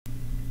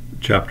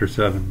Chapter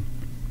 7.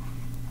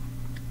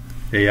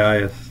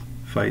 Aias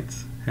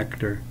fights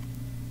Hector.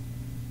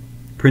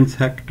 Prince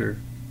Hector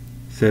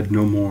said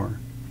no more,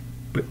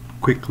 but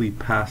quickly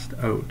passed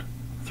out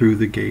through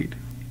the gate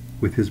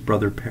with his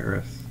brother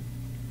Paris.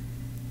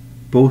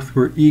 Both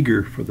were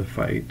eager for the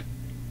fight,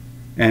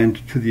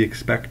 and to the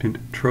expectant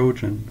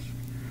Trojans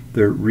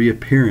their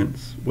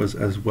reappearance was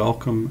as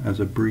welcome as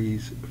a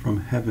breeze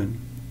from heaven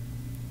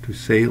to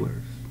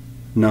sailors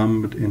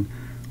numbed in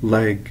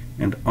leg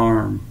and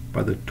arm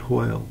by the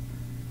toil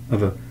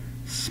of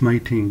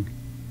smiting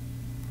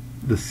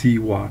the sea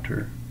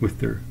water with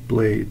their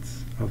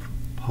blades of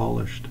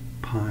polished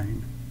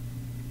pine.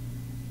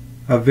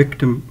 A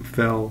victim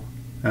fell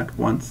at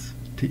once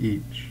to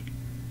each.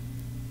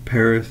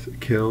 Paris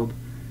killed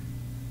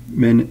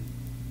Menestheus,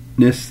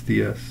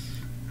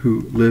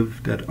 who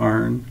lived at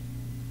Arne,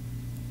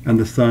 and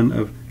the son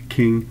of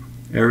King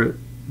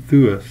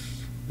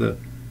Aretheus, the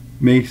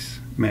mace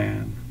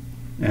man,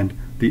 and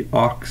the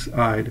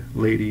ox-eyed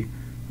lady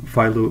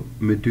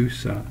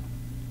Philomedusa.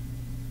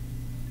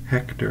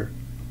 Hector,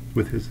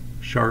 with his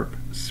sharp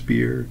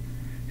spear,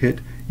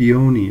 hit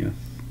Ionius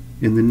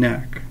in the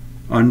neck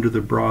under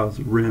the broad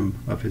rim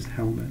of his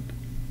helmet,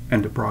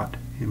 and brought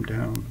him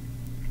down.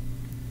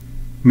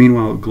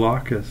 Meanwhile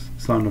Glaucus,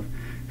 son of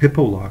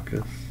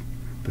Hippolochus,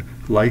 the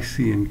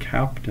Lycian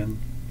captain,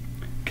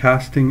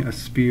 casting a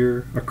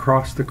spear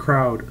across the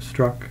crowd,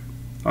 struck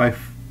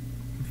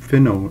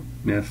Iphinonis,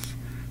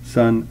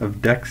 son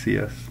of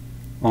Dexius,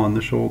 on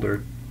the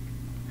shoulder,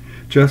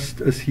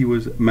 just as he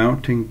was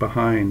mounting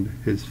behind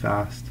his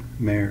fast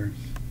mares.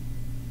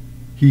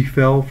 He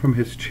fell from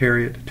his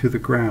chariot to the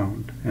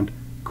ground and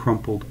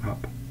crumpled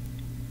up.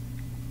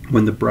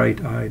 When the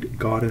bright-eyed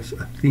goddess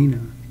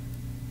Athena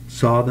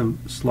saw them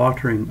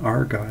slaughtering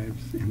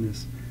Argives in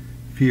this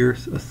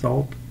fierce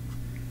assault,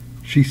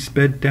 she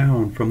sped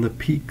down from the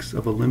peaks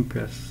of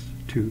Olympus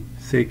to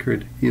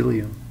sacred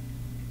Ilium.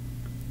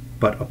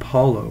 But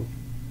Apollo,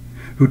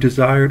 who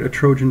desired a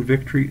Trojan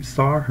victory,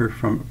 saw her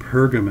from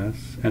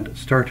Pergamus and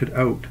started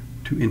out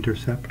to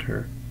intercept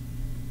her.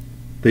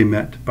 They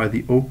met by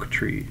the oak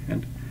tree,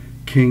 and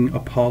King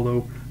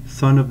Apollo,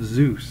 son of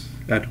Zeus,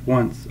 at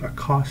once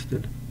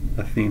accosted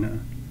Athena.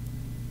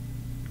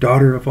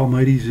 "Daughter of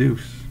almighty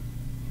Zeus,"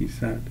 he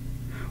said,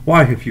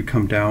 "why have you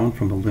come down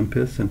from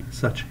Olympus in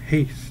such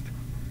haste?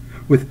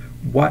 With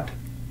what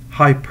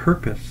high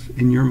purpose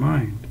in your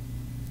mind?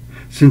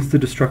 Since the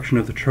destruction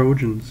of the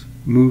Trojans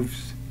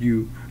moves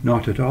you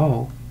not at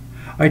all,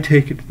 I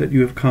take it that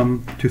you have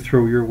come to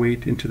throw your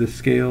weight into the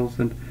scales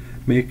and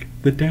make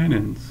the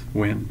Danaans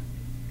win.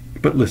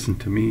 But listen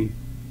to me,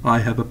 I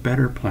have a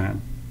better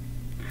plan.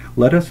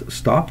 Let us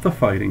stop the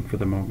fighting for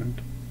the moment.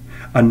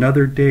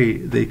 Another day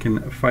they can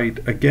fight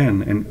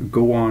again and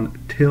go on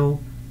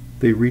till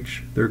they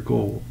reach their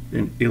goal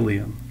in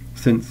Ilium,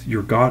 since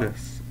your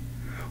goddess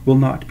will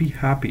not be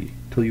happy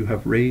till you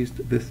have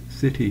razed this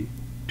city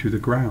to the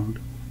ground."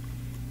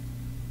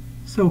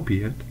 "So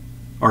be it,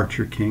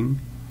 Archer King,"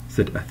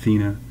 said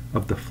Athena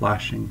of the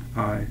flashing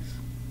eyes.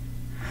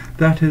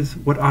 "That is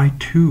what I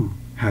too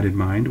had in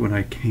mind when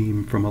I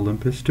came from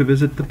Olympus to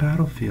visit the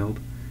battlefield.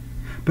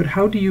 But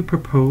how do you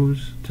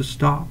propose to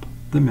stop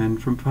the men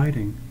from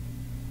fighting?"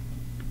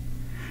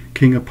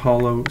 King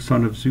Apollo,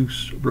 son of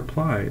Zeus,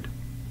 replied,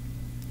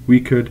 "We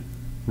could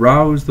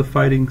rouse the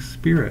fighting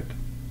spirit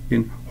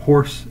in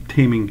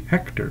horse-taming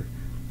Hector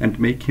and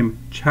make him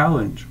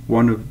challenge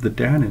one of the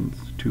Danaans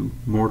to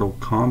mortal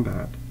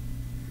combat.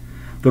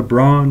 The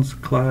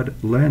bronze-clad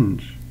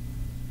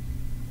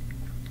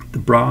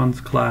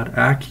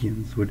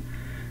Achaeans would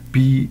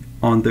be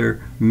on their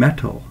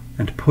mettle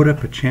and put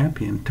up a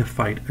champion to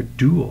fight a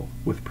duel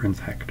with Prince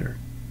Hector."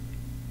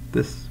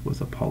 This was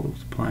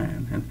Apollo's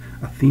plan, and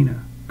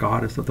Athena,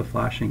 goddess of the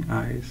flashing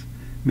eyes,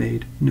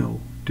 made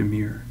no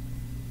demur.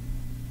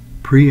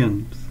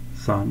 Priam's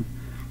son,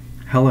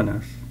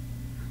 Helenus,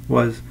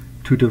 was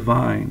to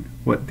divine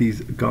what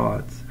these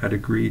gods had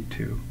agreed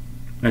to,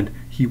 and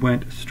he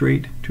went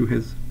straight to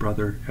his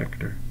brother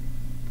Hector.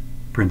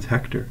 "Prince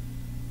Hector,"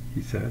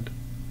 he said,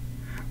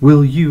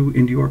 "will you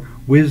in your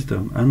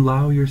wisdom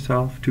allow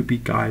yourself to be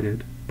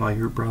guided by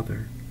your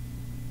brother?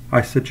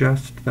 I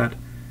suggest that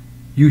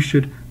you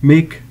should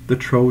make the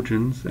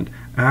Trojans and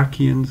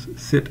Achaeans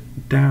sit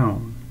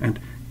down and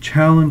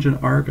challenge an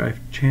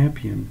Argive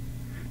champion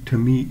to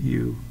meet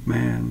you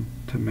man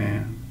to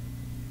man.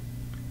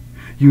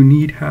 You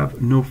need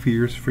have no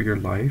fears for your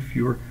life.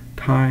 Your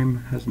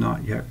time has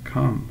not yet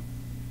come.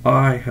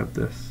 I have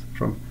this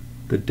from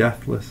the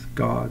deathless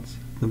gods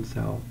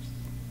themselves."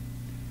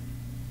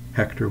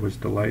 Hector was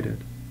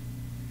delighted.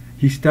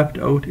 He stepped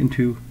out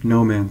into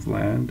no man's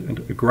land,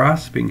 and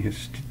grasping his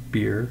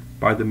spear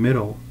by the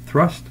middle,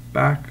 thrust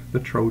back the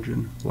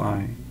Trojan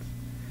lines.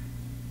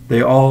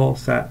 They all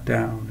sat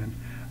down, and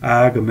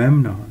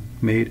Agamemnon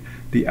made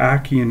the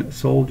Achaean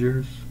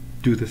soldiers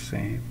do the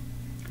same.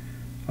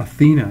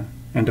 Athena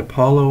and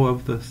Apollo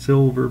of the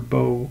silver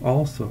bow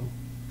also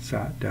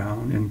sat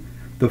down in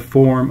the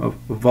form of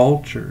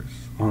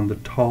vultures on the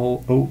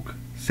tall oak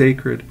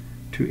sacred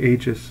to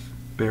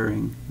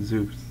aegis-bearing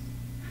Zeus.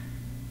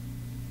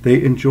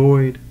 They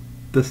enjoyed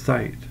the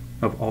sight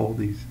of all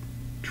these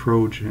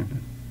Trojan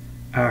and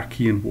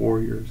Achaean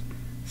warriors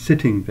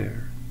sitting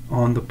there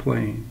on the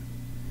plain,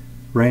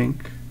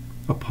 rank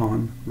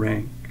upon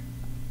rank,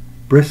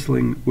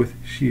 bristling with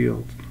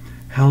shields,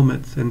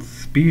 helmets, and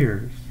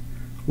spears,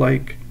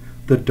 like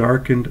the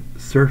darkened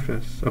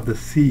surface of the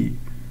sea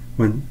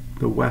when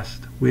the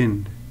west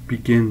wind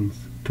begins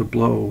to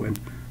blow and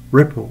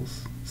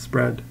ripples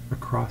spread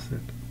across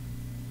it.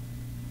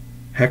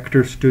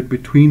 Hector stood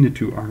between the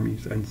two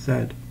armies and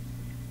said,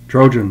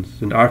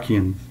 "Trojans and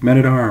Achaeans,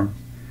 men-at-arms,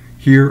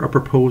 hear a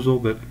proposal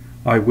that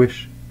I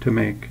wish to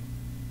make.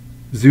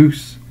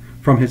 Zeus,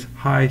 from his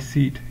high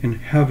seat in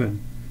heaven,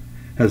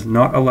 has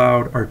not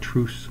allowed our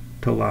truce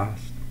to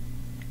last.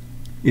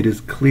 It is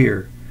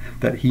clear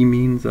that he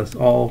means us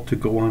all to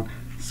go on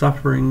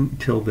suffering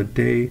till the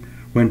day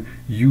when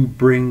you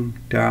bring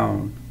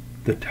down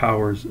the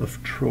towers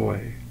of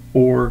Troy,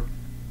 or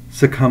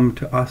succumb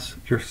to us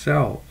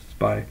yourselves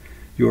by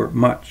your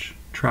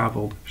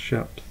much-traveled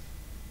ships.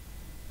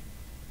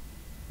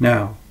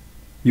 Now,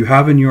 you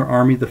have in your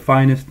army the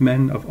finest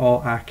men of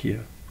all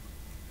Achaea.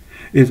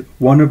 Is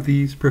one of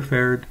these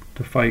preferred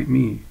to fight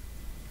me?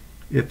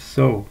 If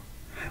so,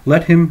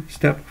 let him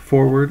step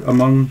forward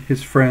among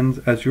his friends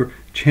as your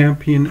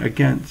champion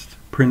against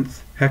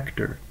Prince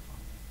Hector.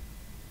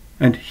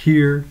 And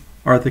here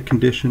are the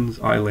conditions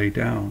I lay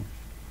down,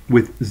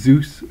 with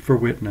Zeus for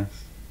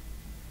witness.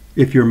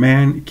 If your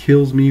man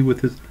kills me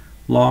with his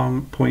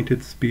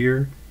long-pointed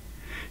spear,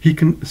 he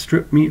can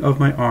strip me of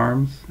my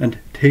arms and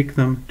take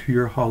them to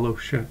your hollow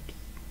ships,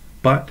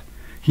 but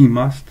he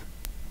must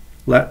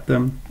let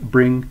them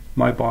bring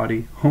my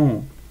body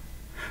home,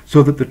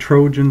 so that the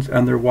Trojans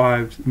and their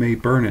wives may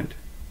burn it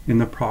in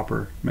the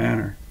proper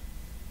manner.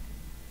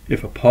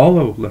 If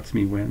Apollo lets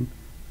me win,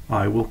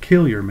 I will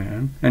kill your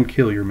man and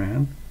kill your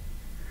man.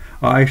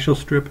 I shall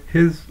strip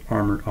his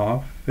armor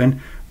off and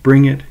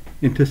bring it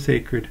into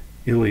sacred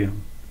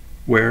Ilium,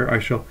 where I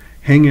shall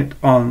hang it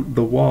on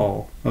the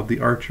wall of the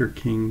archer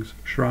king's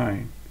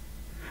shrine.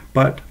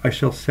 But I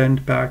shall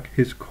send back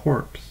his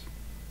corpse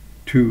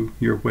to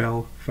your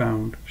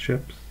well-found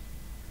ships,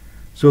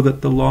 so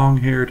that the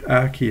long-haired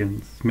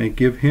Achaeans may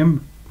give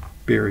him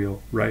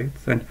burial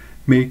rites and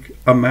make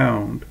a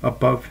mound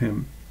above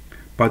him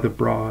by the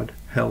broad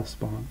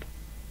Hellespont.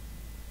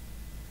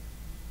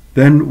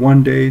 Then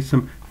one day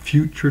some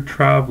future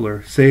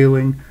traveler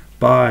sailing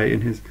by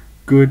in his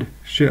good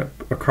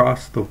ship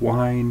across the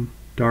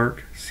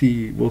wine-dark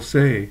sea will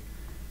say,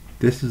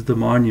 "This is the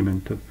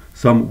monument of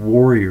some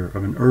warrior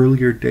of an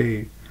earlier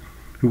day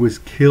who was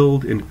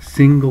killed in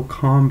single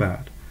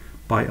combat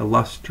by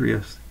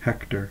illustrious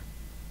Hector.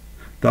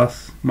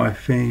 Thus my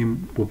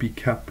fame will be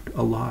kept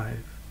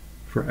alive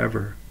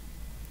forever."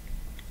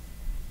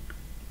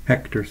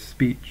 Hector's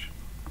speech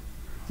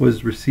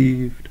was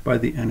received by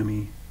the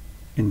enemy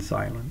in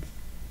silence.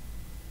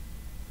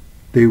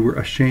 They were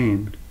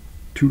ashamed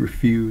to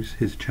refuse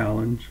his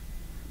challenge,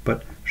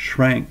 but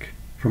shrank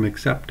from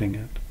accepting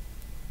it.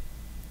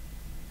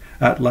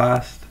 At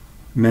last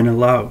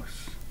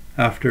Menelaus,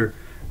 after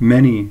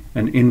many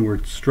an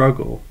inward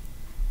struggle,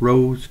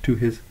 rose to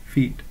his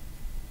feet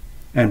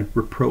and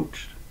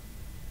reproached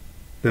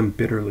them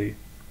bitterly.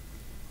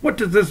 "What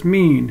does this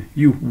mean,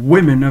 you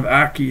women of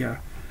Achaea?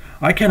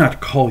 I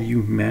cannot call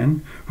you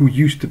men, who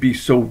used to be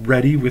so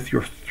ready with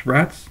your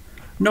threats.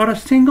 Not a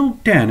single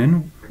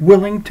Danaan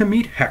willing to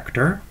meet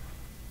Hector.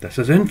 This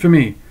is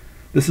infamy.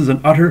 This is an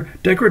utter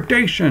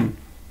degradation.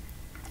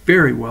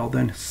 Very well,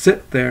 then,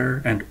 sit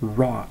there and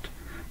rot,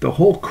 the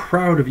whole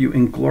crowd of you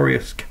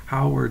inglorious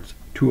cowards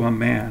to a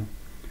man,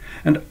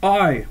 and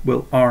I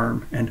will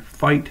arm and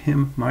fight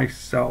him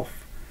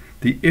myself.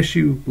 The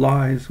issue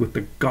lies with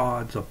the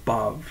gods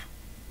above."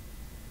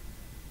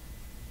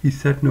 He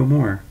said no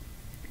more,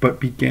 but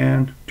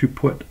began to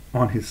put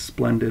on his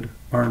splendid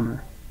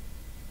armor,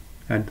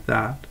 and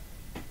that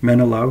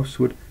Menelaus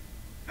would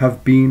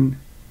have been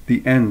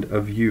the end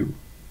of you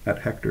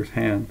at Hector's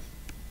hands,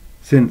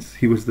 since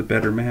he was the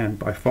better man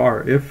by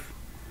far, if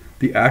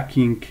the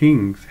Achaean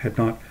kings had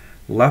not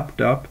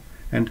leapt up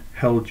and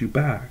held you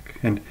back,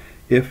 and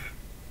if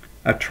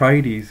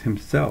Atrides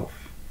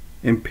himself,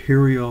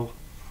 imperial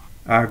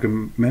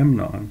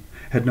Agamemnon,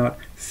 had not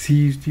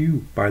seized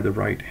you by the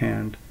right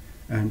hand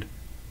and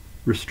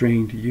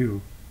restrained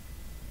you.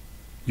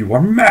 "You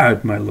are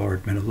mad, my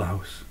lord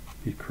Menelaus,"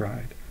 he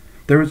cried.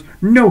 "There is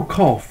no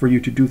call for you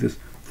to do this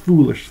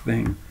foolish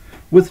thing.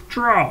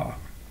 Withdraw,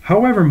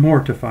 however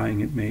mortifying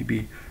it may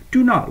be.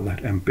 Do not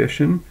let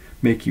ambition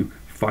make you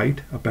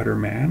fight a better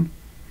man.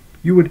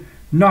 You would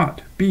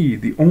not be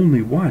the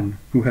only one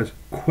who has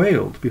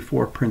quailed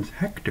before Prince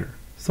Hector,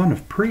 son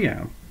of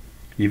Priam.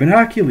 Even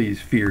Achilles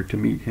feared to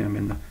meet him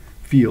in the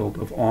field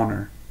of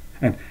honor,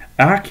 and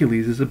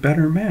Achilles is a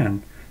better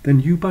man than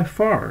you by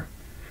far.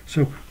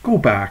 So go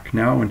back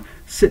now and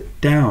sit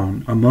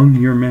down among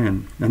your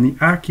men, and the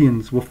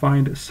Achaeans will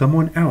find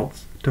someone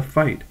else to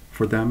fight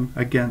for them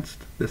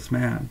against this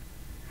man.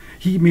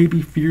 He may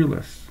be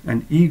fearless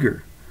and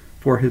eager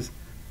for his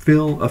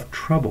fill of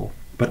trouble,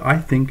 but I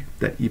think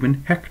that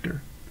even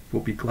Hector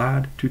will be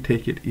glad to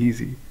take it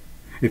easy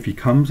if he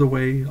comes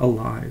away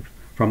alive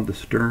from the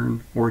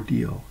stern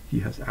ordeal he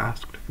has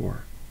asked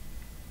for."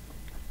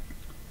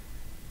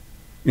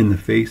 In the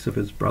face of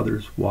his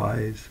brother's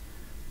wise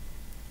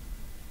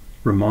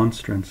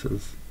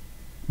remonstrances,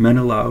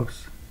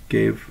 Menelaus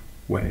gave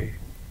way,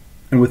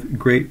 and with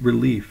great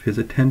relief his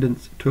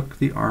attendants took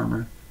the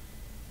armor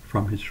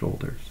from his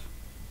shoulders.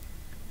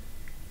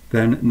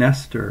 Then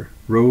Nestor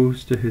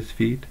rose to his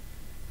feet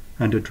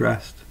and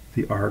addressed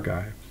the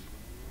Argives.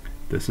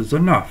 "This is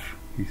enough,"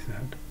 he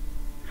said.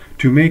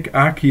 "To make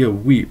Achaea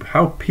weep,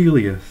 how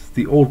Peleus,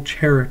 the old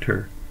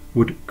charioteer,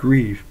 would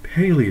grieve.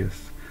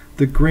 Peleus,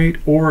 the great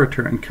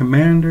orator and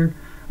commander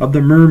of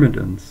the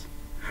Myrmidons,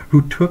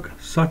 who took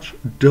such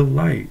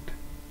delight,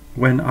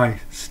 when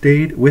I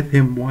stayed with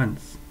him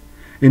once,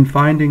 in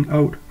finding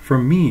out for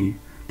me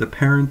the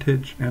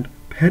parentage and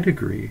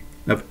pedigree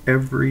of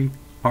every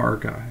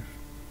Argive.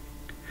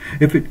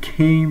 If it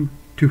came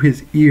to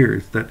his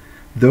ears that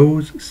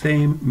those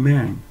same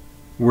men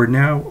were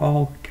now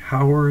all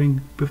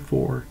cowering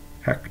before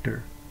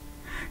Hector,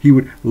 he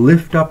would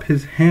lift up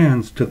his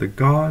hands to the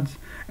gods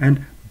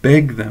and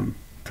beg them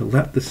to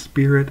let the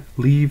spirit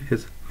leave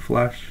his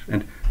flesh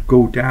and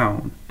go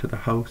down to the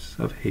house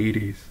of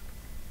Hades.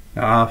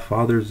 Ah,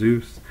 Father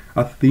Zeus,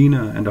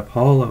 Athena, and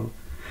Apollo,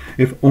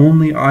 if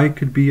only I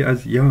could be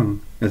as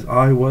young as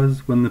I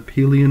was when the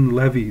Pelian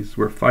levies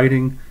were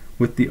fighting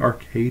with the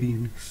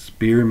Arcadian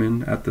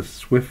spearmen at the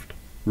swift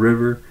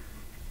river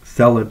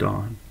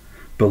Celadon,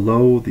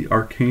 below the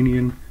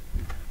Arcadian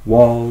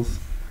walls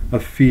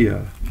of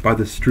Phia, by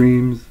the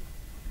streams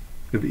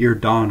of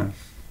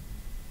Iridonus.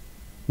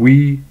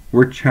 We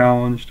were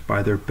challenged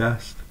by their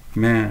best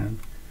man,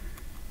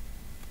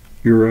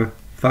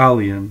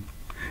 Eurythalion.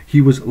 He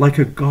was like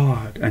a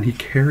god, and he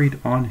carried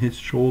on his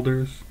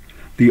shoulders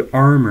the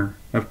armor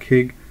of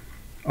King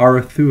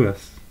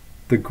Arethuus,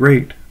 the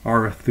great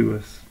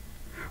Arethuus,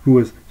 who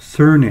was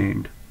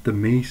surnamed the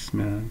Mace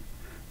Man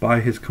by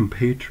his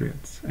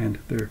compatriots and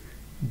their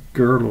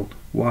girdled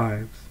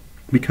wives,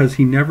 because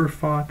he never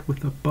fought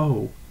with a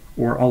bow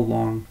or a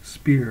long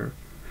spear,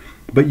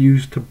 but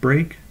used to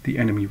break the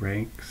enemy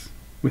ranks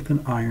with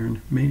an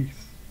iron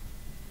mace.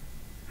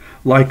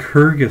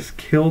 Lycurgus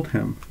killed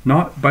him,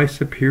 not by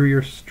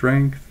superior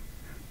strength,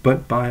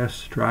 but by a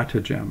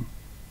stratagem.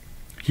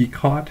 He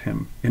caught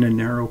him in a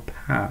narrow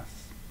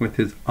pass with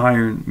his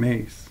iron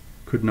mace,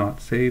 could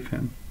not save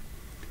him.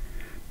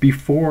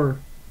 Before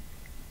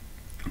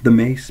the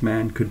Mace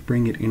Man could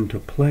bring it into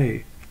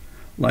play,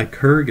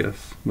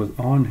 Lycurgus was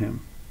on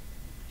him.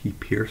 He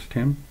pierced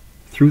him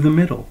through the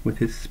middle with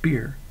his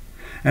spear,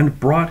 and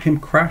brought him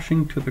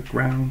crashing to the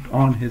ground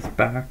on his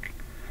back.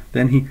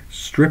 Then he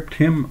stripped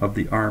him of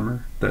the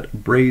armor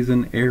that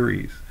brazen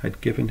Ares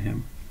had given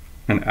him,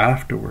 and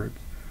afterwards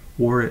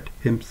wore it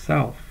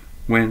himself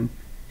when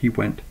he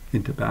went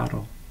into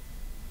battle.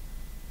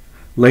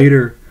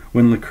 Later,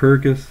 when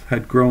Lycurgus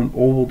had grown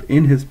old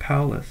in his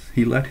palace,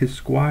 he let his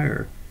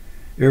squire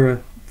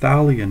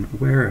Eurythalion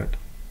wear it.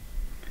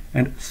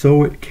 And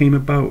so it came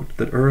about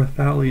that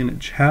Eurythalion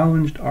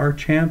challenged our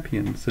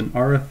champions in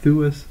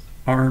Arethuus'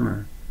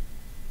 armor,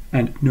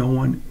 and no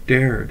one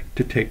dared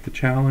to take the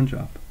challenge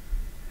up.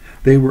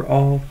 They were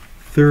all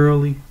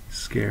thoroughly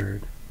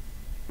scared.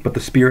 But the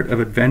spirit of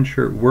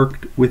adventure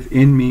worked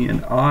within me,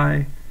 and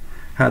I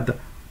had the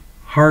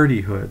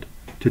hardihood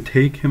to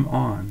take him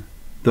on,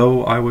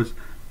 though I was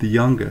the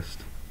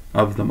youngest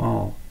of them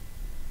all.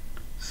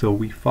 So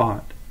we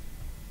fought,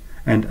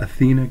 and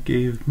Athena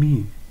gave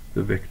me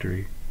the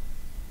victory.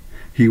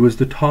 He was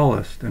the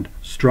tallest and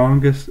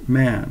strongest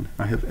man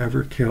I have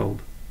ever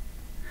killed.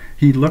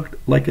 He looked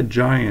like a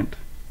giant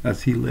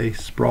as he lay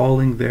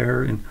sprawling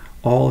there in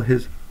all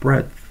his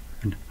breadth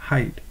and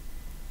height.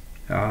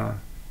 Ah,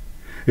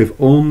 if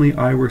only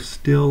I were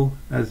still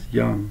as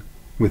young,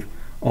 with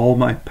all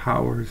my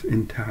powers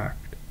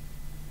intact,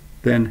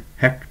 then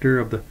Hector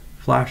of the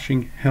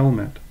flashing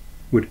helmet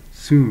would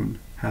soon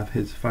have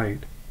his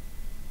fight.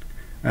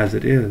 As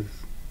it is,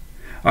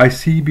 I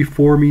see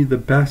before me the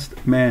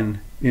best men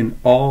in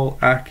all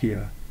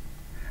Achaea,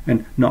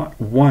 and not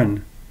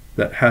one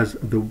that has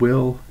the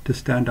will to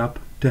stand up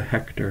to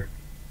Hector.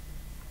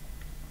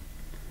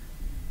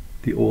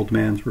 The old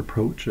man's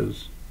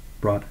reproaches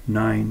brought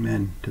 9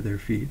 men to their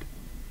feet.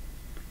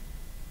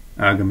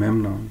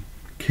 Agamemnon,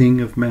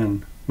 king of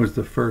men, was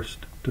the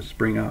first to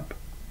spring up.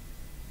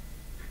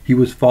 He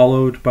was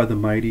followed by the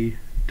mighty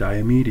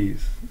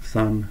Diomedes,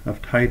 son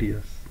of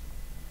Tydeus,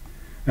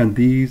 and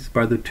these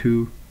by the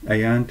 2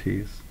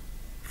 Aiantes,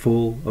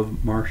 full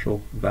of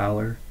martial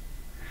valor,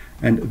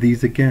 and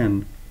these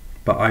again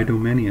by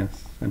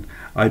Idomeneus and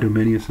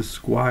Idomeneus'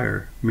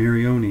 squire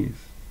Meriones,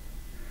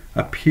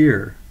 a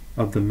peer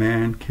of the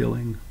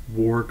man-killing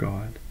war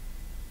god,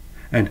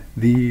 and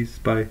these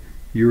by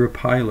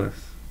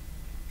Eurypylus,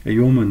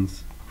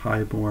 Euaemon's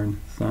high-born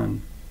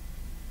son.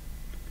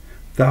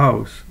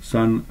 Thous,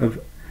 son of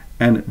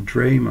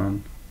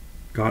Andraemon,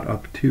 got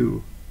up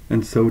too,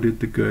 and so did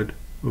the good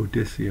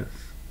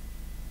Odysseus.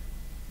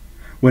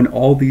 When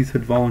all these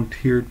had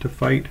volunteered to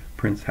fight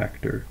Prince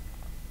Hector,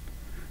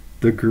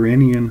 the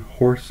Gerenian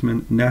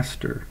horseman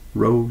Nestor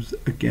rose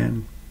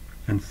again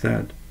and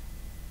said,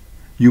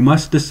 "You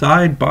must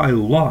decide by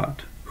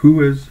lot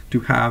who is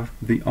to have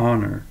the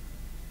honor.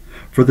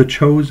 For the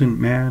chosen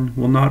man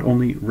will not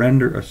only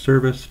render a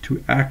service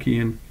to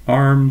Achaean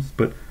arms,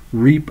 but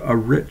reap a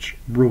rich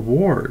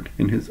reward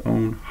in his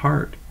own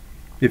heart,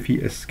 if he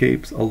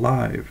escapes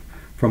alive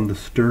from the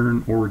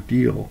stern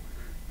ordeal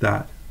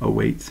that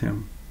awaits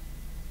him."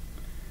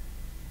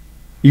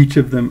 Each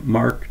of them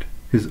marked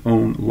his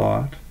own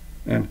lot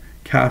and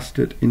cast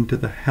it into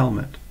the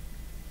helmet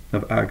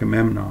of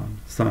Agamemnon,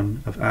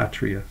 son of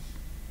Atreus,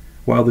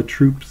 while the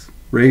troops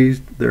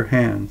raised their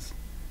hands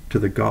to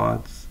the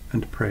gods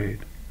and prayed.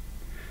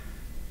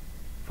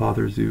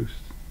 "Father Zeus,"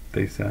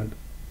 they said,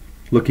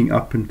 looking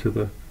up into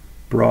the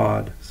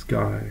broad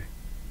sky,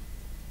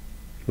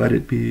 "let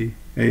it be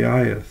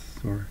Aias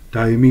or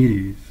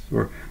Diomedes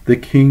or the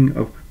king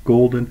of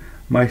golden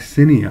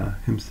Mycenae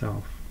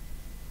himself."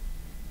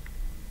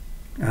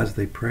 As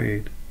they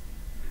prayed,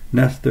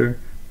 Nestor,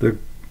 the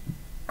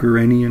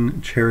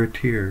Gerenian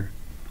charioteer,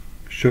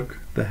 shook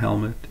the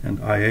helmet, and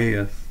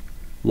Aias'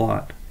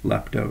 lot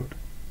leapt out,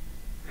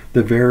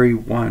 the very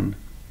one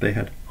they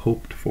had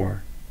hoped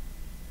for.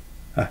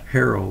 A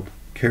herald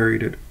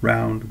carried it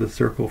round the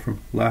circle from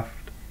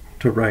left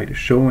to right,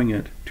 showing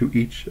it to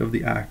each of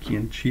the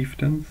Achaean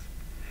chieftains,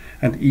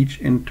 and each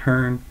in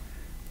turn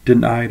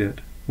denied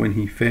it when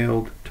he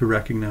failed to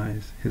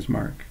recognize his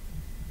mark.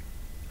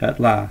 At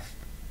last,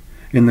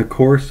 in the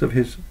course of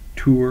his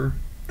tour,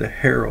 the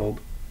herald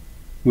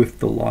with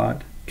the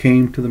lot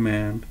came to the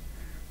man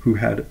who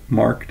had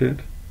marked it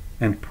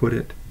and put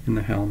it in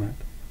the helmet,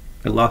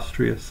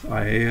 illustrious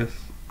Aias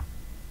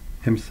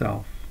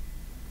himself.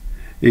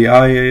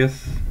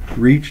 Aias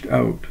reached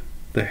out,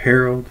 the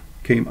herald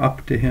came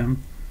up to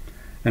him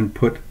and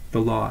put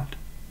the lot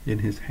in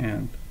his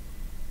hand.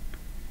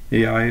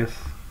 Aias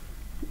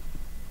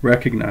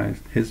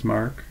recognized his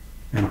mark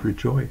and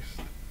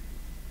rejoiced.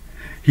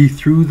 He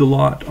threw the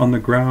lot on the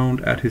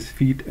ground at his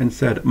feet and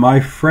said, "My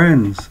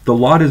friends, the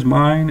lot is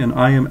mine, and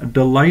I am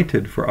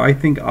delighted, for I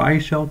think I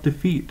shall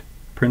defeat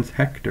Prince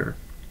Hector.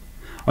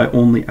 I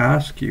only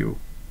ask you,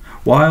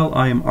 while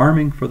I am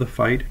arming for the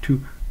fight,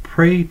 to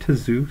pray to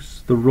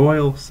Zeus, the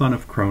royal son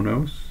of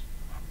Cronos.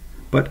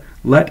 But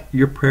let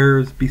your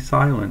prayers be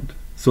silent,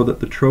 so that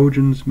the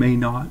Trojans may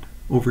not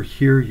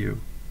overhear you,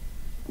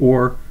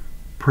 or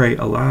pray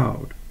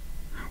aloud.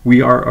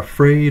 We are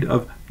afraid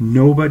of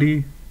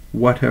nobody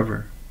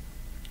whatever.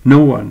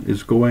 No one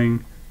is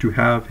going to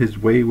have his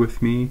way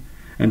with me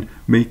and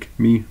make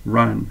me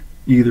run,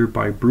 either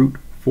by brute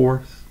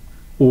force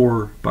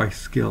or by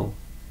skill.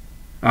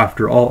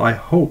 After all, I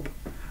hope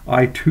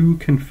I too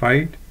can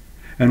fight,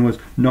 and was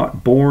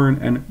not born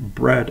and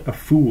bred a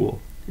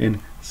fool in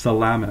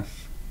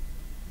Salamis."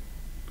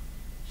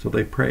 So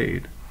they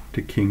prayed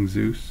to King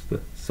Zeus,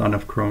 the son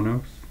of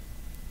Cronos.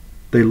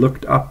 They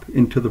looked up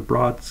into the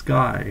broad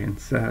sky and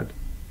said,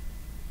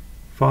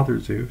 "Father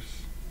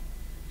Zeus,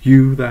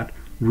 you that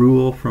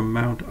rule from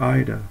Mount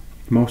Ida,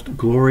 most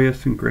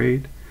glorious and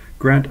great,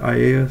 grant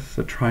Aias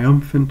a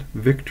triumphant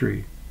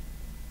victory.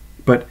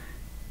 But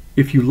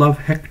if you love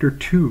Hector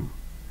too,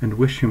 and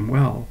wish him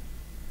well,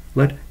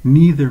 let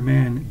neither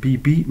man be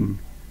beaten,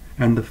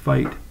 and the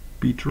fight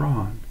be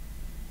drawn."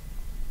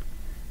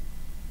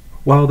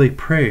 While they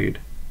prayed,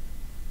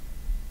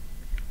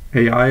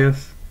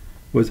 Aias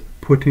was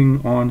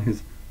putting on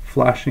his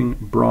flashing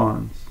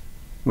bronze.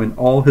 When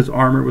all his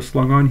armor was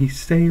slung on, he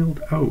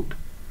sailed out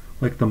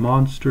like the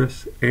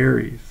monstrous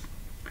Ares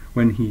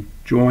when he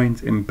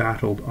joins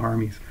embattled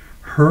armies,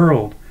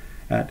 hurled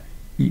at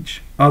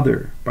each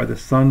other by the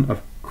son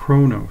of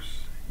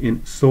Cronos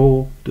in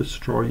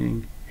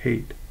soul-destroying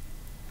hate.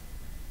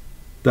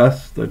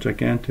 Thus the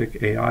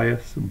gigantic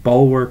Aias,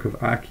 bulwark of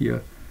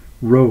Achaea,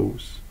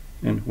 rose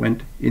and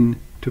went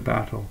into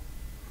battle,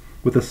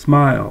 with a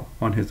smile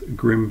on his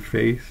grim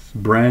face,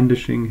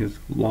 brandishing his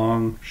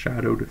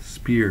long-shadowed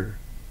spear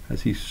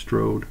as he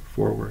strode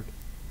forward.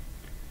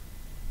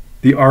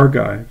 The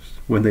Argives,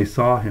 when they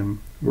saw him,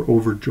 were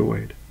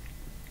overjoyed,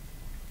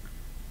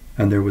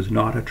 and there was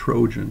not a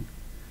Trojan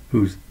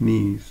whose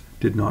knees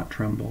did not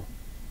tremble.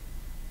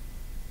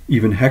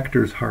 Even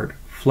Hector's heart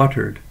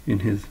fluttered in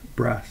his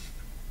breast,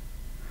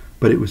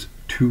 but it was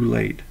too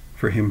late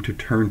for him to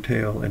turn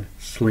tail and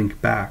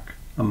slink back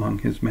among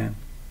his men.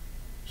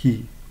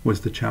 He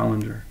was the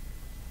challenger.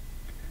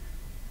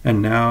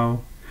 And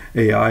now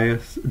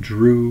Aias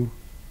drew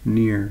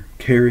near,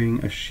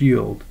 carrying a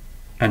shield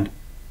and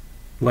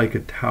like a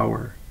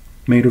tower,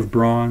 made of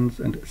bronze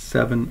and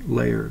 7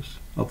 layers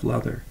of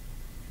leather.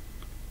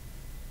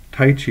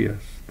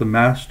 Tychius, the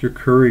master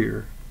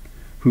courier,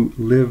 who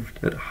lived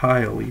at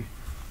Hyle,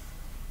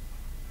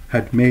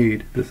 had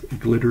made this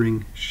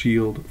glittering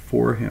shield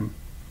for him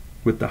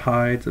with the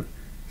hides of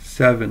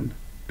 7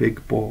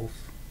 big bulls,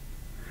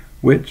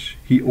 which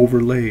he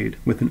overlaid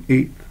with an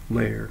 8th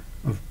layer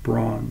of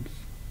bronze.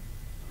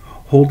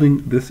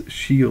 Holding this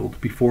shield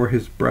before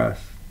his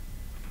breast,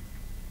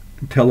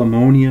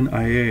 Telamonian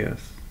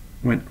Aias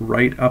went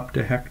right up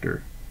to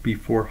Hector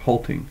before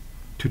halting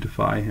to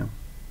defy him.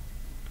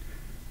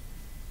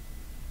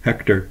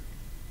 "Hector,"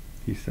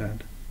 he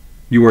said,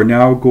 "you are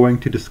now going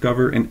to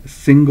discover in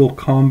single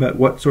combat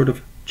what sort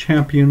of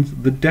champions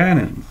the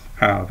Danaans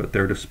have at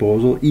their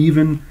disposal,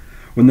 even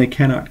when they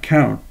cannot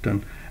count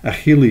on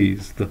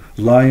Achilles, the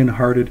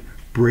lion-hearted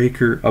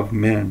breaker of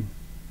men.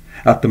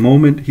 At the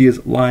moment he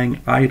is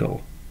lying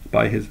idle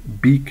by his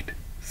beaked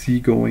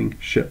sea-going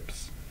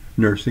ships,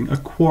 nursing a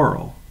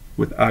quarrel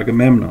with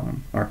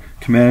Agamemnon, our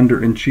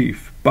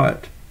commander-in-chief.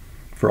 But,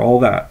 for all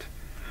that,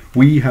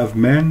 we have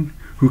men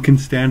who can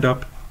stand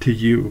up to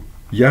you.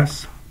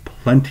 Yes,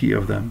 plenty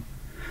of them.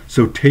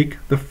 So take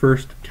the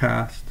first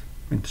cast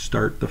and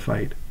start the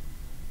fight."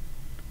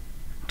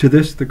 To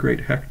this the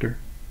great Hector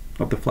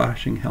of the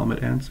flashing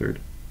helmet answered,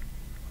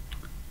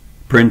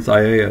 "Prince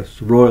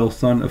Aias, royal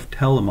son of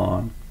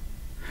Telamon,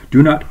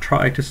 do not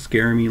try to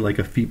scare me like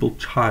a feeble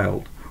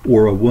child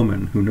or a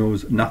woman who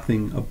knows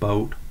nothing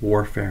about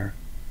warfare.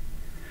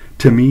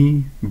 To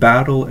me,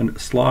 battle and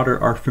slaughter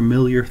are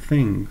familiar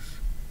things.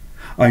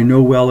 I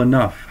know well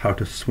enough how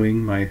to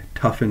swing my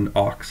toughened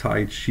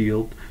ox-hide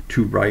shield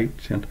to right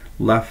and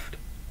left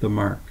the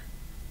mark.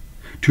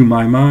 To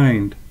my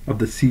mind of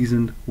the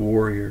seasoned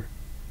warrior,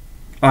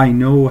 I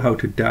know how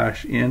to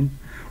dash in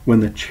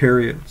when the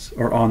chariots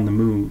are on the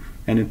move,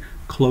 and in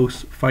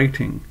close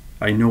fighting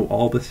I know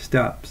all the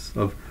steps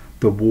of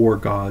the war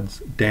god's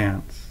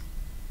dance.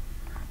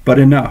 But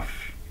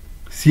enough.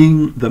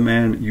 Seeing the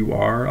man you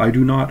are, I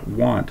do not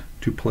want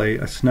to play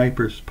a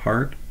sniper's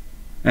part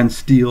and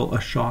steal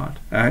a shot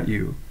at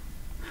you.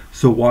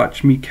 So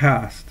watch me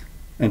cast,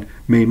 and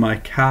may my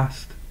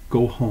cast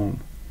go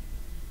home."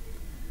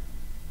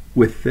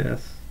 With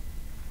this,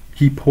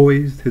 he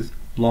poised his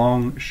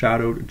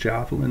long-shadowed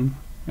javelin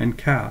and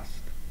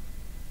cast.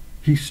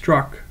 He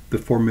struck the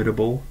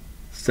formidable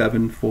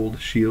sevenfold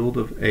shield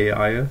of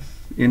Aias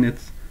in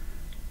its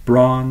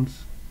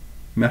bronze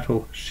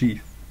metal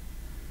sheath,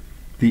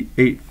 the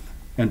eighth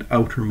and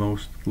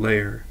outermost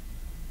layer.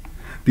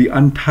 The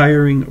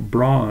untiring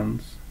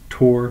bronze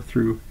tore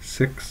through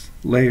 6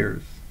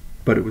 layers,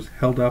 but it was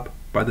held up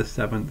by the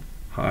 7th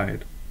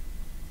hide.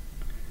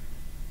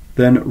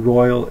 Then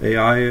royal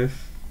Aias,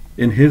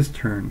 in his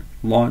turn,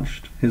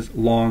 launched his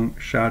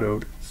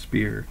long-shadowed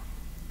spear.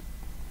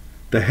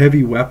 The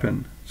heavy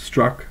weapon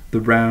struck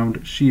the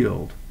round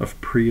shield of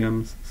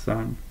Priam's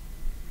son.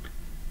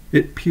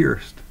 It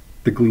pierced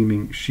the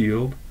gleaming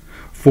shield,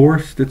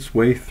 forced its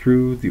way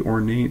through the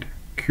ornate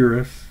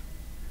cuirass,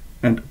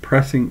 and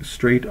pressing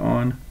straight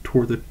on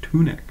toward the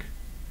tunic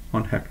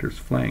on Hector's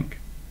flank.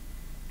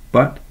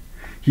 But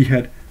he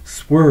had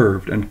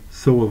swerved and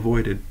so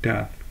avoided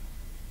death.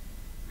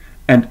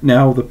 And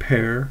now the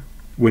pair,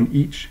 when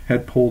each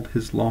had pulled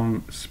his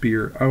long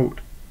spear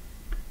out,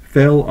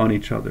 fell on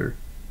each other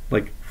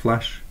like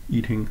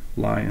flesh-eating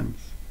lions,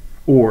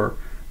 or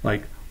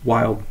like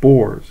wild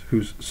boars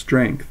whose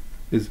strength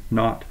is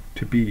not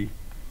to be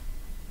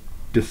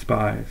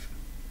despised.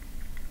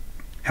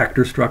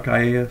 Hector struck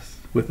Aias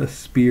with a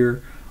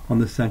spear on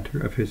the center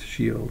of his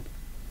shield,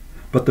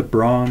 but the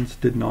bronze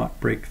did not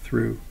break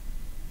through.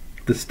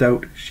 The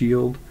stout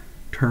shield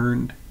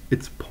turned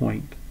its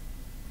point.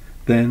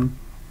 Then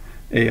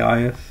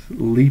Aias,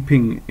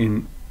 leaping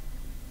in,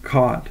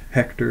 caught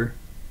Hector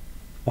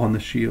on the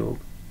shield.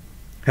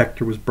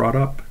 Hector was brought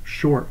up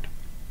short,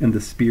 and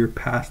the spear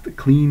passed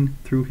clean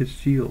through his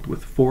shield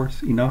with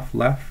force enough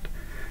left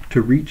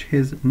to reach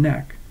his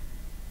neck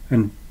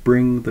and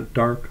bring the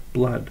dark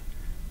blood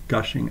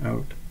gushing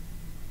out.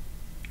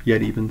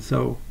 Yet even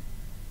so,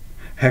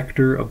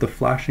 Hector of the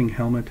flashing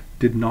helmet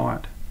did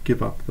not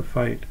give up the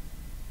fight.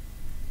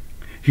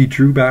 He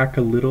drew back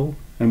a little,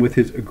 and with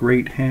his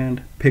great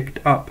hand picked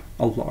up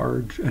a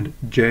large and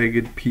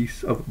jagged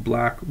piece of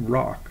black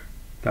rock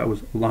that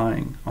was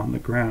lying on the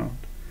ground,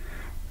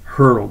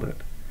 hurled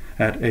it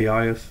at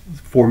Aias'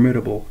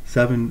 formidable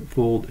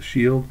sevenfold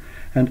shield,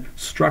 and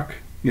struck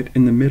it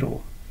in the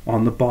middle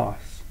on the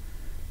boss,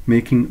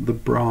 making the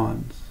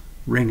bronze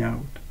ring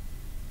out.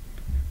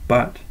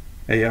 But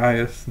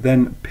Aias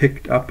then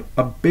picked up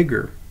a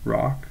bigger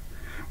rock,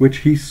 which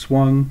he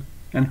swung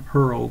and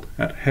hurled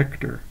at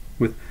Hector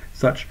with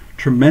such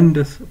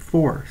tremendous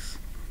force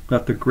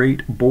that the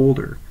great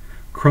boulder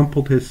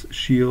crumpled his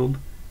shield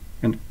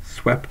and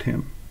swept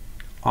him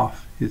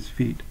off his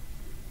feet.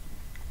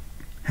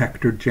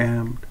 Hector,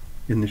 jammed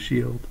in the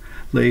shield,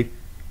 lay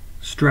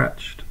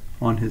stretched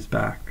on his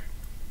back,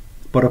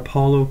 but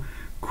Apollo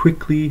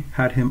quickly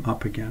had him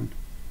up again.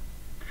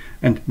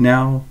 And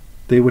now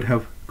they would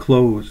have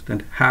closed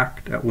and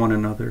hacked at one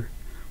another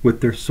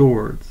with their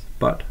swords,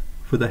 but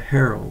for the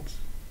heralds,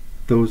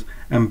 those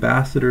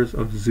ambassadors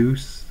of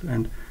Zeus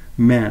and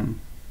men,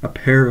 a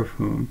pair of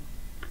whom,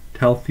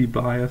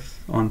 Talthybius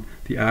on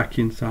the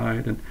Achaean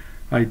side and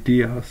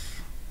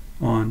Aias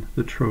on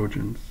the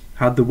Trojans,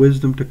 had the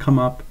wisdom to come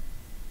up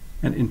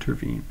and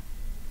intervene.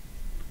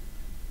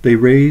 They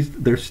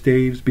raised their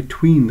staves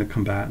between the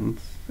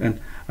combatants,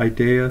 and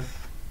Aias,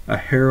 a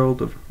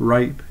herald of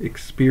ripe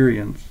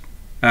experience,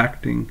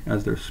 acting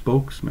as their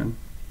spokesman,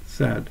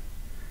 said,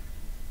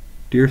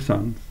 "Dear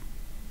sons,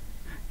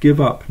 give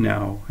up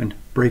now and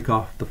break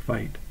off the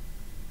fight.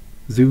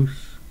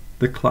 Zeus,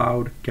 the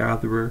cloud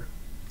gatherer,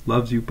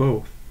 loves you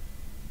both,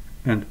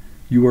 and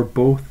you are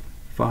both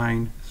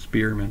fine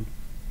spearmen.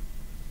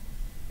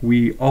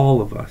 We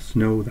all of us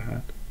know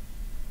that.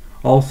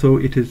 Also,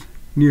 it is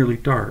nearly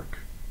dark,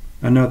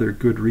 another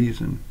good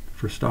reason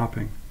for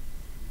stopping.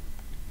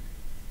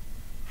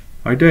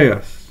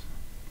 Aias,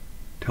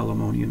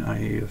 Telamonian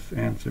Aias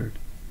answered.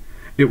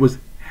 It was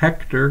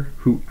Hector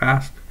who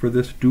asked for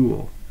this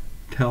duel.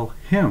 Tell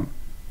him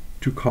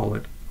to call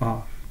it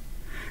off.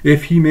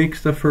 If he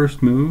makes the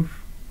first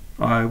move,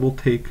 I will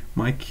take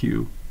my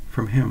cue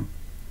from him.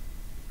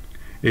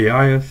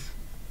 Aias,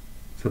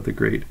 said the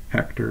great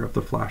Hector of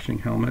the flashing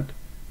helmet,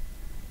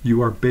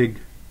 you are big,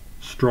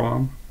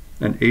 strong,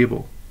 and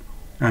able,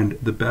 and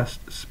the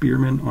best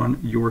spearman on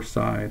your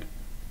side.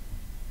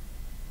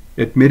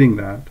 Admitting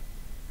that,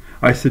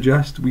 I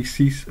suggest we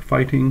cease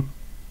fighting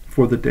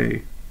for the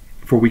day,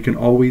 for we can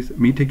always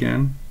meet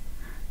again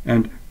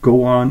and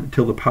go on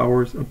till the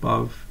powers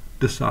above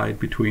decide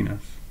between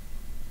us.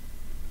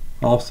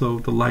 Also,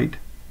 the light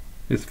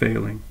is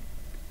failing.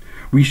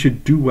 We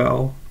should do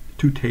well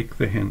to take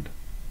the hint.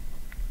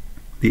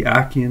 The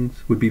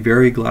Achaeans would be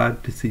very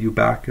glad to see you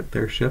back at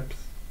their ships,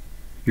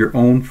 your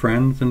own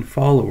friends and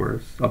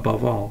followers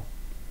above all,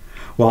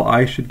 while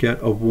I should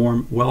get a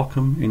warm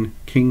welcome in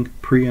King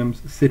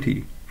Priam's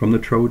city from the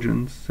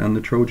Trojans and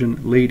the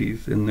Trojan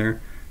ladies in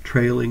their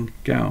trailing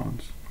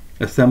gowns,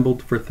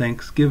 assembled for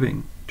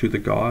thanksgiving to the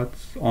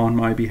gods on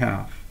my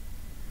behalf.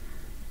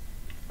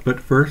 But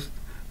first,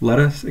 let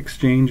us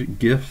exchange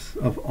gifts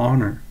of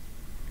honor,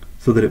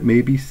 so that it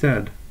may be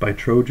said by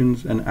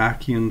Trojans and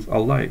Achaeans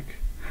alike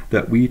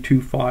that we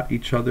two fought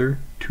each other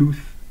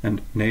tooth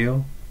and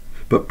nail,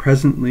 but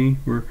presently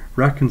were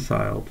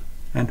reconciled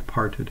and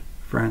parted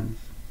friends.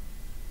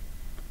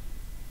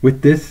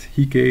 With this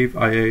he gave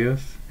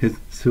Aias his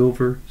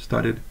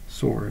silver-studded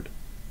sword,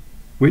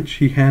 which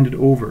he handed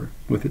over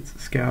with its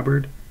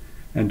scabbard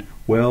and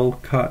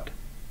well-cut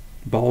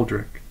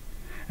baldric,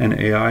 and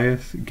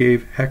Aias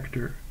gave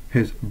Hector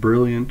his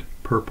brilliant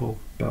purple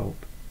belt.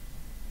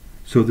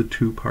 So the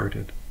two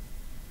parted.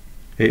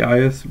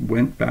 Aias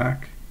went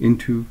back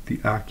into the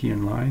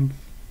Achaean lines,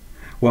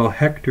 while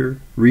Hector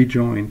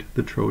rejoined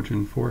the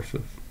Trojan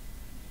forces.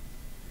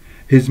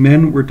 His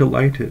men were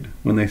delighted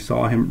when they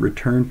saw him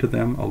return to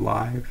them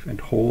alive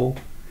and whole,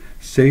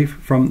 safe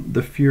from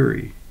the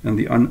fury and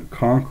the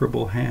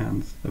unconquerable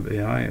hands of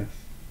Aias.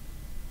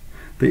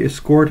 They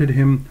escorted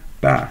him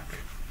back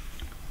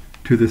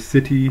to the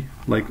city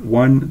like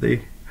one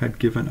they had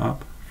given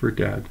up for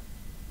dead.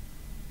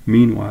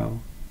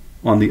 Meanwhile,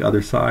 on the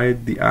other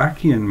side, the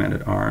Achaean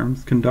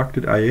men-at-arms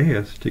conducted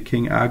Aias to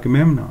King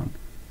Agamemnon,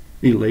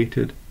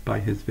 elated by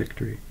his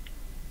victory.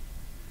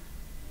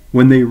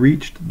 When they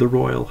reached the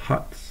royal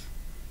huts,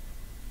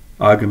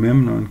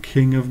 Agamemnon,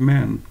 king of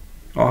men,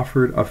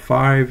 offered a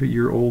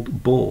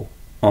 5-year-old bull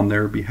on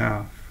their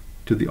behalf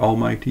to the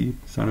almighty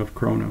son of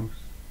Cronos.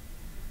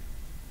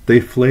 They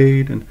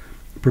flayed and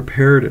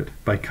prepared it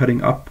by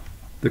cutting up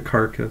the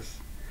carcass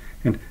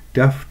and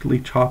deftly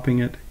chopping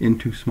it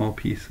into small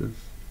pieces.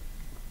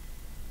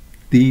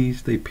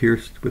 These they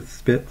pierced with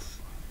spits,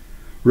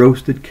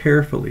 roasted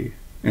carefully,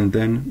 and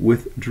then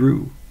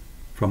withdrew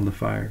from the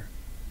fire.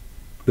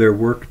 Their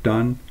work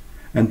done,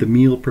 and the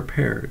meal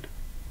prepared,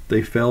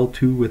 they fell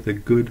to with a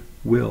good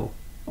will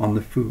on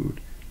the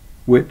food,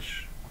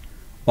 which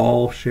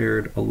all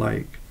shared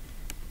alike,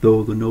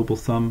 though the noble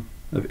son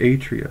of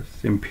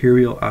Atreus,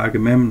 imperial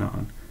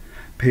Agamemnon,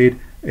 paid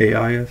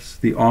Aias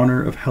the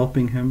honor of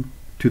helping him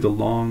to the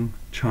long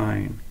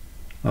chine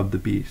of the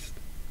beast.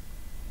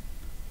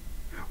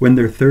 When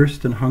their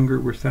thirst and hunger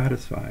were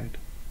satisfied,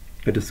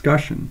 a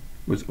discussion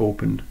was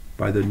opened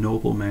by the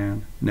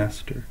nobleman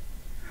Nestor,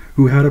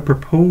 who had a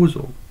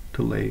proposal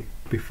to lay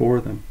before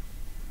them.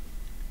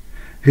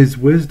 His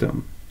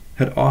wisdom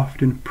had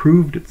often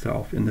proved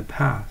itself in the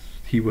past.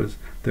 He was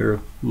their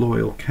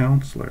loyal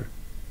counselor,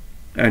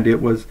 and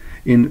it was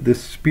in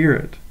this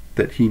spirit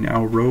that he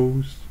now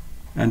rose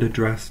and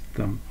addressed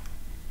them.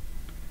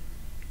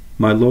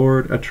 My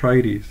lord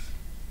Atrides,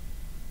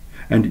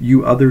 and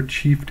you other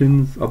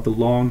chieftains of the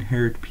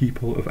long-haired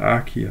people of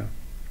Achaea,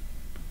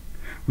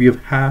 we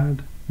have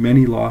had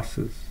many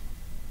losses.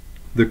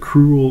 The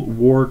cruel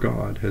war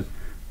god has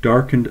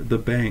darkened the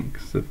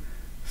banks of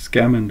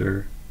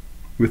Scamander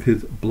with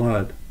his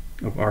blood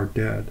of our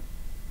dead,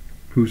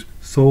 whose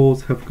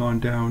souls have gone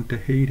down to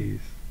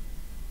Hades.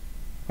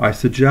 I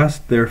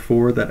suggest,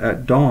 therefore, that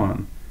at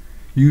dawn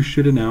you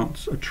should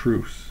announce a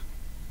truce.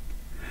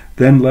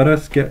 Then let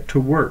us get to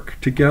work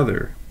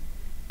together,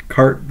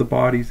 cart the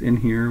bodies in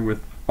here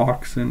with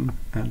oxen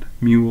and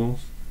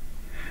mules,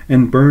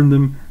 and burn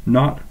them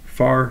not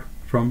far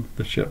from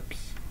the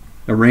ships,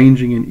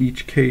 arranging in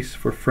each case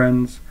for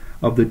friends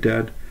of the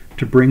dead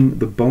to bring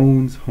the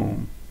bones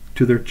home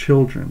to their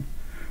children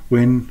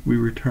when we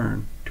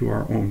return to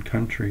our own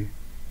country.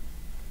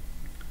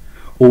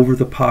 Over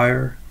the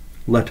pyre,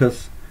 let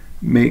us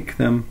make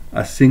them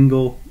a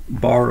single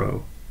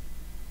barrow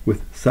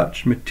with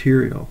such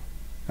material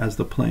as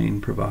the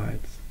plain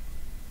provides.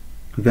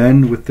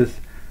 Then, with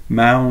this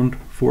mound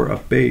for a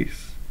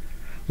base,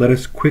 let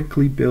us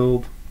quickly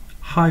build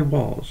high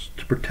walls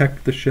to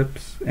protect the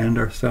ships and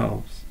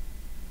ourselves,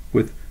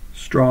 with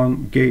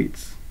strong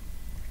gates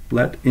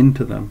let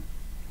into them,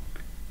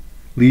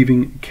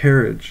 leaving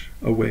carriage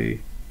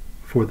away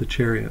for the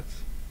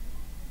chariots.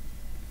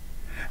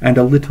 And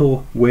a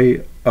little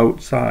way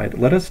outside,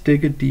 let us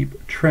dig a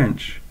deep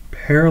trench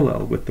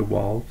parallel with the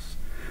walls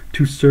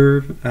to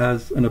serve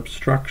as an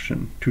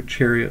obstruction to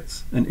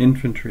chariots and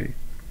infantry,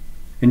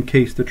 in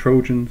case the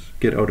Trojans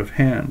get out of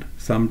hand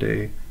some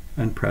day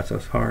and press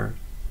us hard.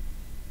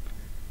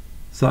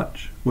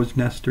 Such was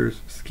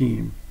Nestor's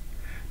scheme,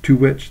 to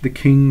which the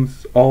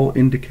kings all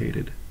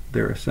indicated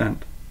their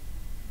assent.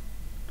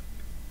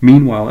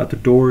 Meanwhile, at the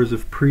doors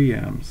of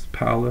Priam's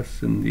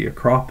palace in the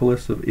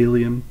Acropolis of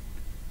Ilion,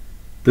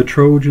 the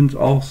Trojans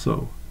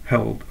also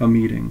held a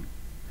meeting,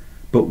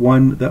 but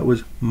one that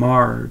was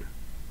marred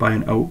by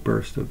an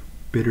outburst of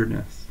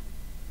bitterness.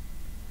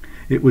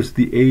 It was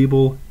the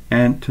able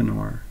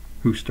Antenor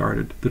who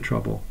started the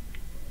trouble.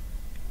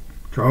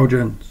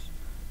 "Trojans,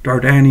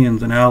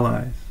 Dardanians, and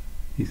allies,"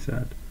 he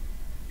said,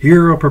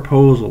 "hear a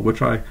proposal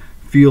which I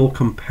feel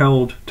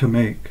compelled to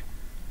make.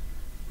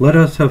 Let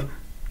us have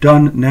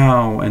done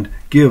now and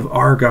give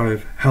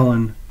Argive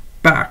Helen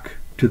back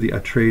to the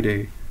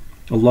Atreidae,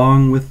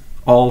 along with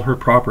all her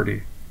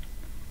property.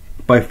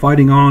 By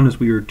fighting on as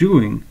we are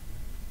doing,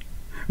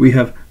 we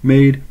have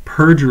made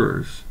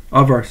perjurers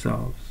of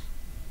ourselves.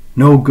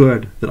 No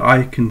good that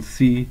I can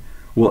see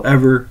will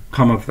ever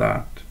come of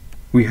that.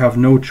 We have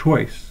no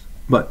choice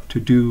but to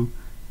do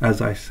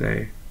as I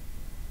say."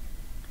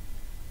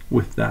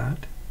 With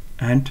that,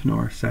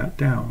 Antenor sat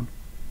down,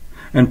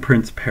 and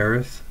Prince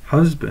Paris,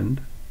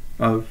 husband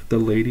of the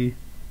Lady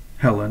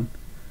Helen,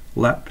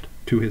 leapt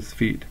to his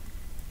feet.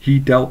 He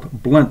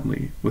dealt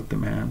bluntly with the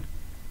man.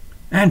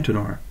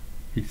 "Antenor,"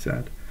 he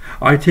said,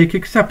 "I take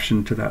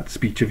exception to that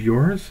speech of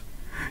yours.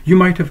 You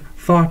might have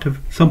thought of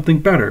something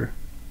better.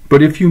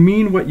 But if you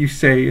mean what you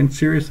say and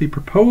seriously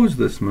propose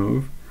this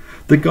move,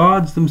 the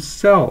gods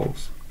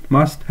themselves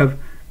must have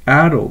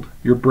addled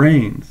your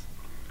brains,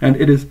 and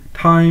it is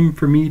time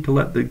for me to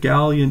let the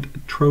gallant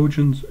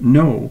Trojans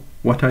know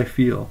what I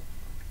feel.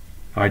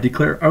 I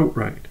declare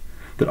outright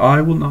that I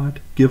will not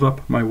give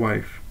up my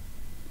wife.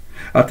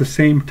 At the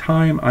same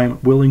time, I am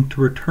willing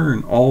to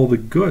return all the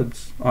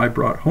goods I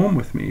brought home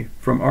with me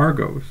from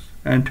Argos,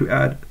 and to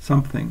add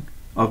something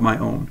of my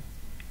own."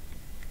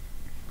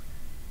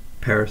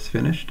 Paris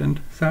finished and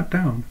sat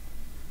down.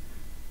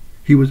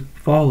 He was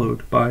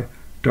followed by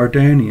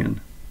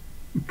Dardanian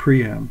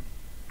Priam,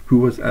 who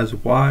was as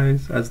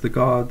wise as the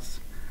gods,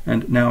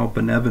 and now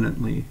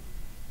benevolently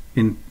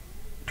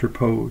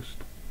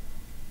interposed.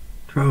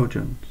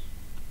 "Trojans,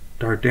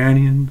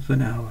 Dardanians,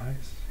 and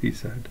allies," he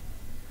said,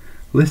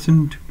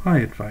 "listen to my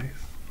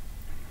advice.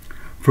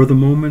 For the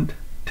moment,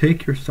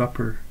 take your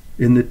supper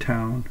in the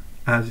town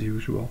as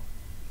usual,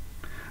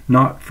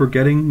 not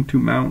forgetting to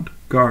mount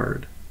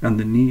guard and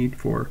the need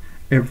for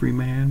every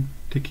man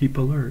to keep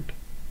alert.